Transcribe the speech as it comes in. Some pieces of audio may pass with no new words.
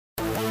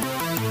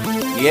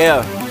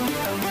Yeah.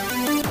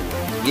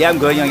 Yeah, I'm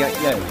good. Yeah,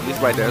 it's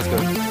right there. That's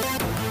good.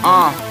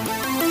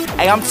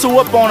 Hey, I'm too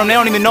up on them. They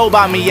don't even know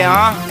about me yet,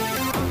 huh?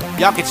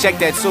 Y'all can check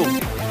that too.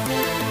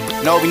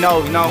 No, we know.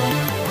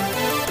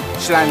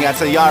 Shit, I ain't gotta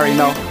tell you, y'all already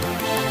know.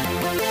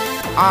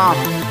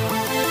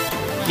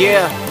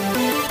 Yeah.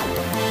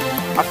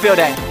 I feel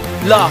that.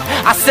 Look,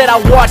 I said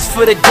I watched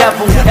for the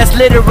devil. That's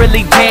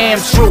literally damn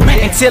true.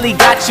 Until he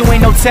got you,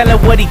 ain't no telling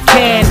what he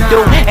can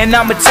do. And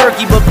I'm a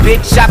turkey, but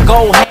bitch, I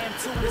go ham.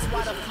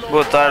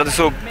 Boa tarde,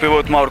 sou o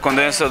piloto Mauro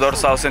Condensa,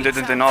 dorsal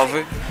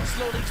 189.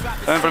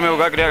 Em primeiro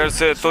lugar, queria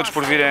agradecer a todos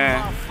por virem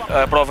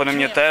à prova na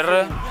minha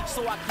terra.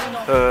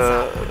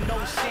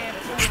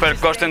 Espero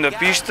que gostem da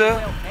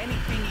pista.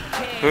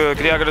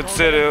 Queria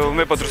agradecer o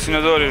meu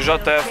patrocinador, o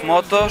JF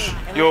Motos,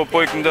 e o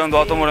apoio que me dão do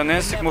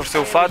Alto-Moranense, que me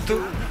ofereceu o fato.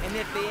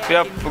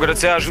 Queria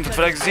agradecer à junta de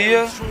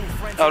freguesia,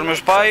 aos meus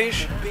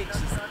pais,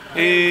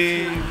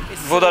 e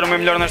vou dar o meu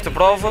melhor nesta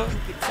prova.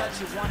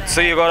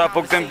 Saí agora há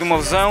pouco tempo de uma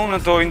lesão, não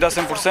estou ainda a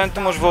 100%,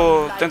 mas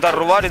vou tentar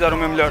rolar e dar o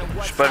meu melhor.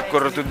 Espero que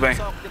corra tudo bem.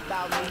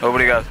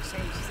 Obrigado.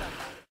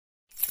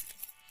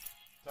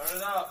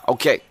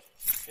 Okay.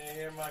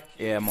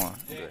 Yeah, I'm on.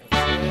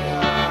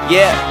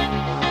 Yeah.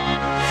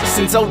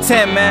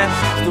 Centro-Sul, man.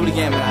 Let's do it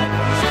again, man.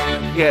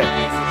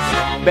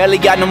 Yeah. Barely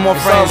got no more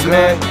friends,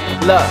 man.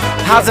 Look,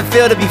 how's it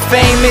feel to be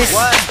famous?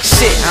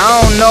 Shit,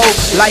 I don't know.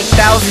 Like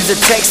thousands of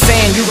texts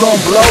saying you gon'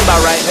 blow.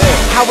 Alright.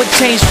 How it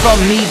changed from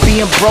me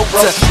being broke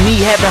to me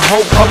having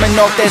hope coming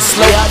off that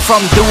slope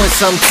from doing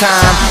some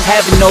time,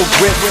 having no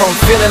grip from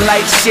feeling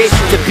like shit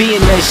to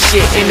being the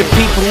shit. And the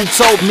people who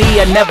told me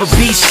I'd never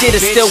be shit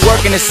are still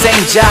working the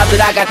same job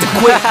that I got to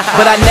quit.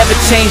 But I never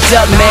changed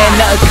up, man.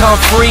 Nothing come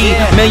free.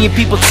 Million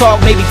people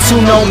talk, maybe two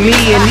know me.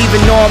 And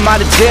even though I'm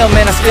out of jail,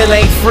 man, I still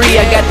ain't free.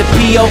 I got the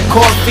PO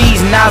court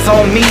fees, Nas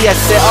on me. I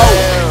said, oh,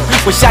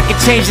 wish I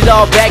could change it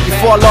all back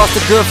before I lost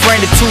a good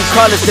friend. The two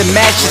colors that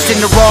match, just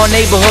in the wrong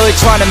neighborhood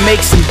trying to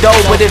make some dough.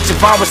 But if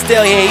Javon was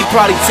still here, he'd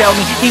probably tell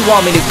me he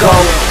want me to go.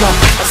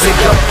 I said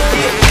go,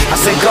 I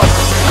said go,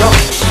 go,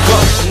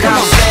 go. Now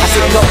I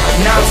said go,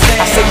 now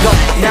I said go,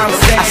 now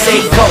I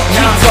say go,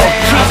 keep go,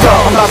 keep go.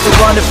 I'm about to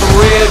run it for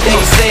real, they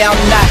say I'm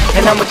not,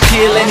 and I'ma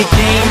kill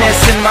anything that's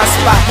in my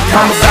spot.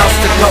 I'm about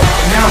to go,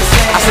 now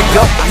I said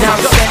go, now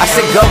I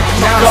said go,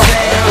 now go.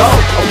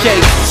 Okay,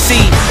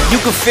 see, you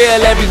can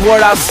feel every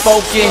word I've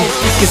spoken,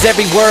 cause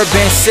every word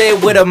been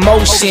said with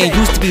emotion.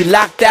 Used to be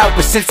locked out,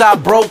 but since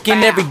I've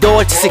broken, every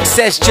door to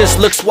success just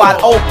looks wide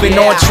open.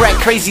 On track,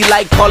 crazy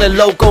like call it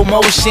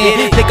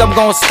locomotion. Think I'm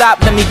gonna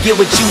stop, let me get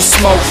what you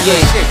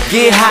smoking.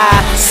 Get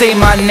high, say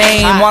my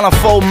name, while I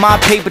fold my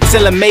paper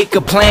till I make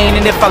a plane.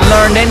 And if I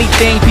learn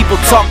anything, people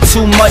talk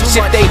too much.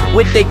 If they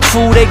with their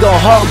crew, they gon'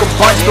 hug a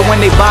bunch. But when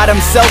they by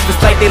themselves,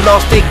 it's like they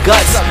lost their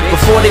guts.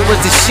 Before they was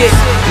the shit,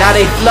 now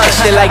they flush.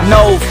 They like,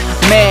 no,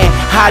 man,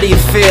 how do you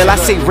feel? I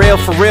say real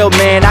for real,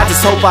 man. I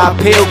just hope I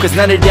appeal, cause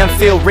none of them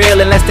feel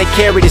real unless they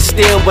carry the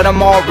steel. But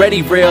I'm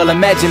already real,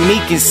 imagine me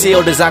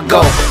concealed as I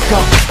go. Go,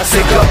 I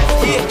say go,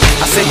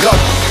 I say go,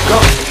 go,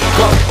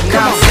 go.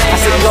 Now I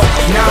say go,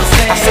 now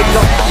I say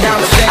go, now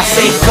I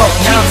say go,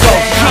 keep go,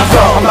 keep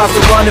go. I'm about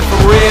to run it for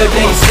real,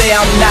 they say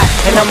I'm not,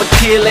 and I'ma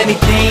kill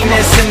anything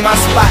that's in my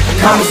spot.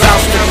 I'm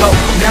about to go,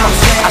 now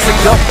I say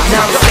go,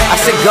 now I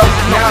say go,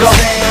 now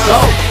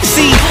go.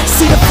 See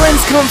the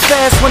friends come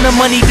fast when the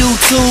money do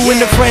too, and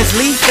the friends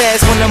leave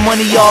fast when the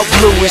money all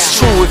blue. It's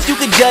true, if you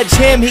could judge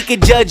him, he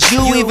could judge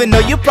you, even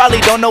though you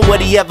probably don't know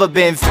what he ever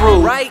been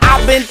through.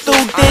 I've been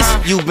through this,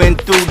 you've been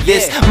through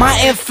this. My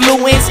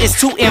influence is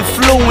to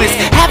influence.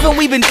 Haven't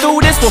we been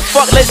through this? Well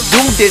fuck, let's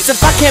do this.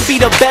 If I can't be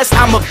the best,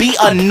 I'ma be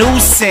a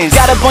nuisance.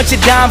 Got a bunch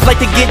of dimes like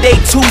to get they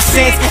 2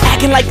 cents,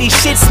 acting like these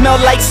shit smell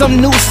like some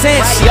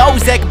nuisance. She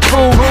always acting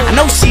cruel, I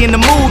know she in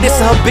the mood. It's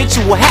a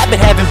habitual habit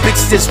having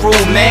bitches this rule,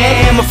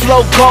 man. I'ma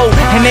flow gold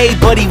and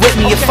everybody with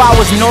me. If I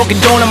was an organ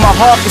donor, my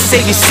heart could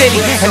save your city.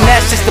 And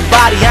that's just the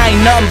body, I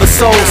ain't nothing but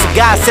soul. So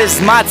God says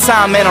it's my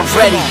time, man, I'm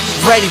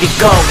ready to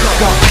go.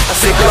 I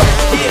say go,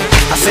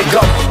 I say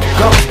go,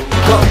 go,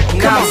 go.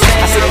 Now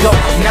I say go,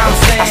 now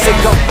I say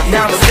go,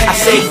 now I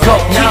say go,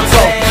 keep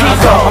go, keep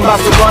go. I'm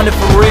about to run it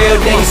for real,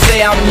 they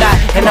say I'm not,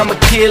 and I'ma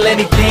kill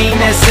anything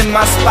that's in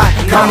my spot.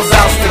 I'm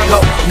about to go,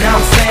 now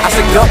I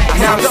say go,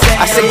 now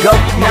I say go,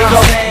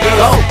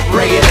 go,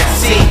 bring it in.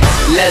 See,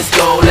 let's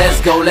go, let's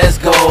go, let's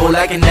go,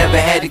 like I never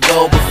had to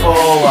go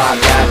before. I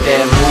got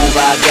that move,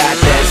 I got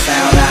that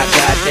sound, I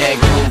got that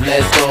groove.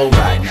 Let's go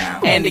right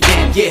now. And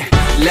again, yeah,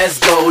 let's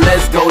go,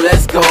 let's go,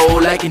 let's go,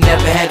 like I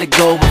never had to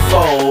go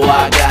before.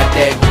 I got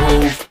that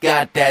groove,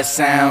 got that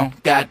sound,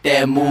 got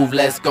that move.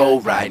 Let's go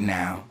right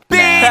now.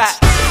 Bitch!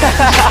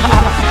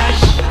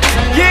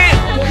 Yeah!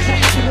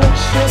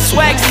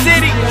 Swag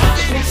City,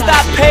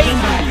 stop hating,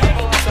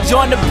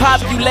 join the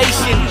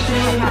population.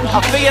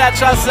 I figured I'd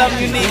try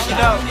something unique, you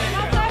know.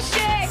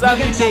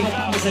 Something unique.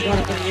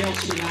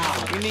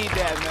 We need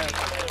that, man.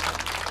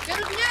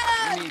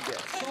 We need that.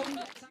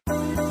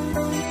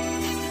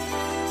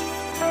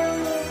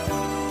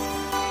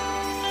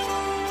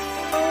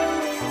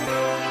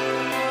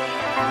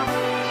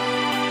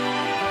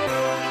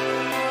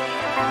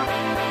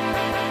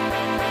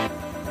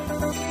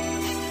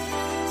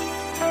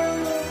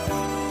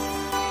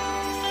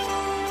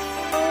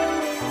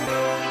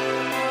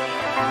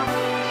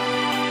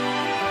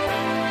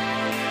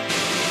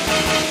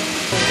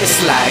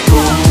 It's like,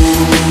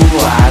 ooh,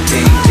 I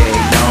think they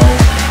know.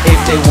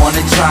 If they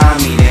wanna try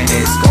me, then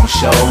it's gon'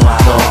 show. I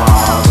go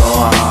hard,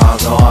 go hard,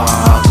 go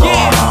hard, go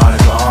hard,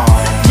 go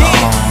hard.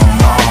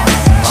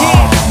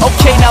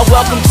 Okay, now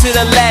welcome to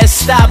the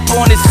last stop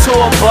on this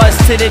tour bus.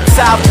 To the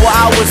top where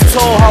I was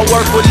told hard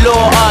work would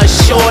lure us.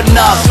 Sure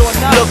enough,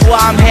 look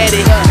where I'm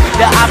headed.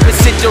 The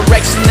opposite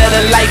direction of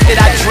the life that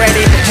I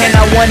dreaded. And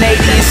I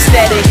 180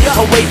 instead,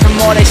 away from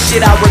all that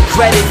shit I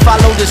regretted.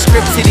 Follow the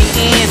script to the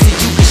end so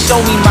you can show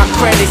me my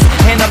credits.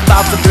 And I'm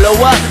about to blow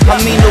up, I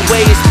mean the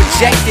way it's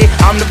projected.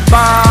 I'm the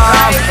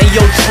bomb, and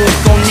your truth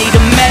gon' need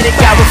a medic.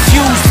 I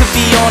refuse to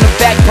be on the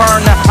back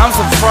burner. I'm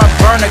some front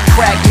burner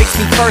crack. Mix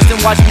me first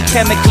and watch me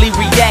chemically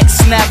react.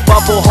 Snap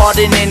bubble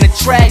harder than the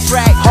track.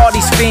 All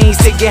these fiends,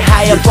 they get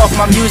high up off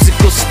my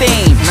musical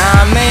steam.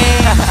 Nah,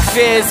 man,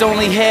 fear's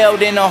only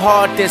held in a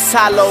heart that's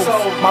hollow.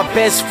 My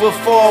best foot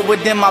forward,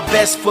 then my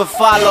best foot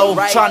follow.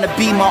 Trying to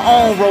be my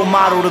own role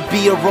model, to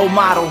be a role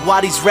model.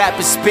 While these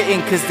rappers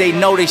spitting, cause they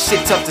know they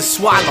shit tough to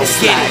swallow.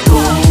 Get it?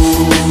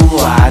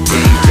 Ooh, I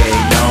think they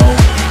know.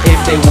 If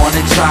they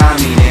wanna try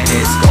me, then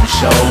it's gon'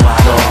 show. I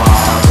go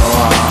hard, go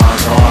hard,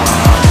 go hard.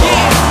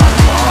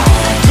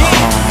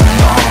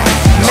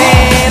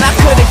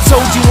 Could've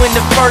told you in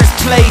the first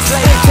place.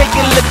 Take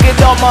a look at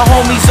all my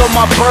homies on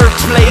my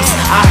birthplace.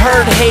 I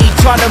heard hate,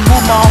 trying to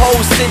move my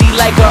whole city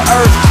like an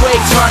earthquake.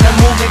 Trying to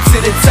move it to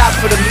the top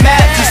of the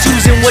map, just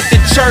using what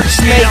the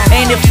church make.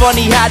 Ain't it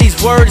funny how these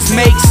words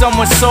make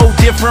someone so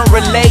different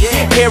relate?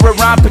 Hear a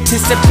rhyme,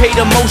 participate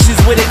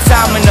emotions with a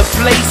time and a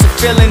place. A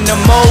feeling the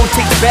mode,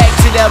 take back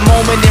to that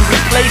moment and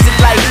replace it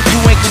like you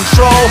in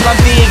control. I'm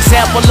the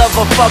example of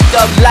a fucked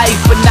up life,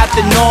 but not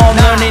the norm.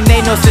 Learning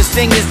ain't no such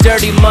thing as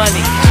dirty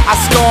money. I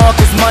storm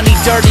cause money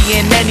dirty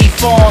in any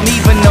form,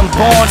 even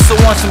unborn. So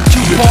on some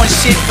coupon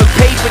shit for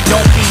paper,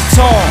 don't be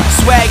torn.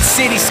 Swag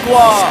City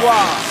Squad,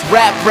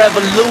 rap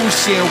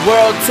revolution,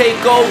 world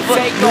takeover,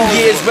 New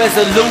Year's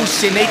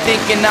resolution. They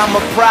thinking I'm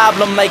a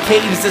problem, like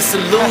hating's a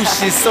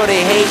solution. So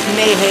they hate and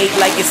they hate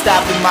like it's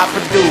stopping my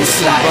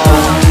producing. Like,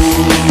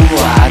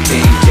 ooh, I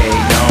think they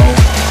know.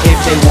 If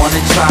they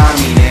wanna try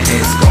me, then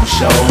it's gon'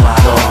 show. I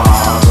go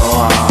hard, go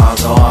hard,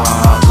 go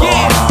hard, go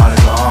hard,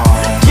 go hard.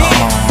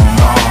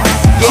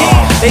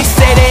 They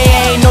say they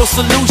ain't no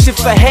solution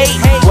for hate.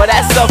 Well,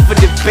 that's up for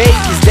debate,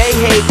 cause they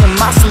hate and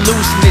my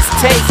solution is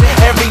take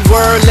every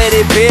word, let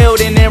it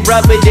build and then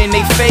rub it in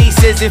their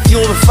faces. If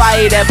you're the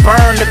fire that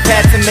burn the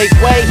path to make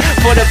way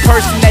for the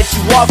person that you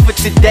are for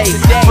today.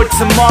 For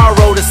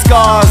tomorrow, the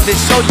scars that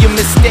show your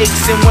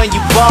mistakes. And when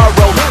you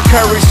borrow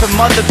courage from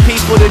other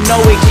people to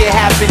know it can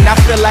happen. I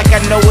feel like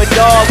I know it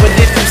all, but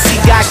if you see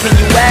God, can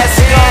you ask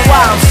him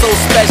why I'm so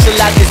special?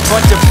 Like this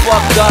bunch of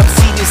fucked ups,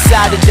 he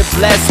decided to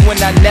bless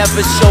when I never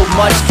showed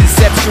much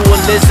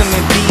conceptualism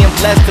and being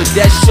blessed. Till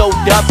death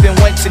showed up and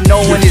went to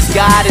knowing his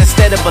God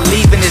instead of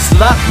believing his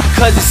luck.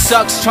 Cause it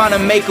sucks trying to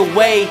make a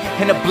way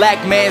in a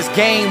black man's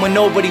game when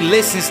nobody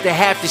listens to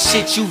half the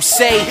shit you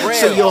say.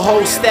 So your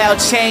whole style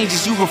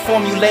changes, you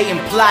reformulate and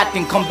plot,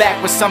 then come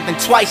back with something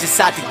twice as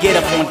hot to get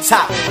up on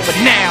top. But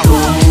now,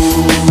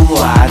 ooh,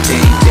 I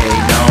think they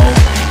know.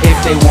 If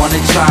they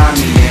wanna try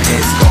me, then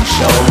it's gon'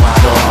 show. I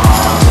go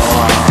hard, go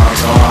hard,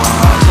 go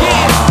hard, go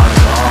hard.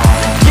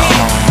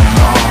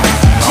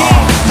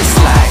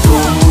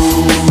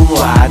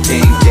 I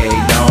think they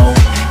know.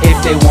 If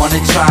they wanna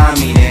try me,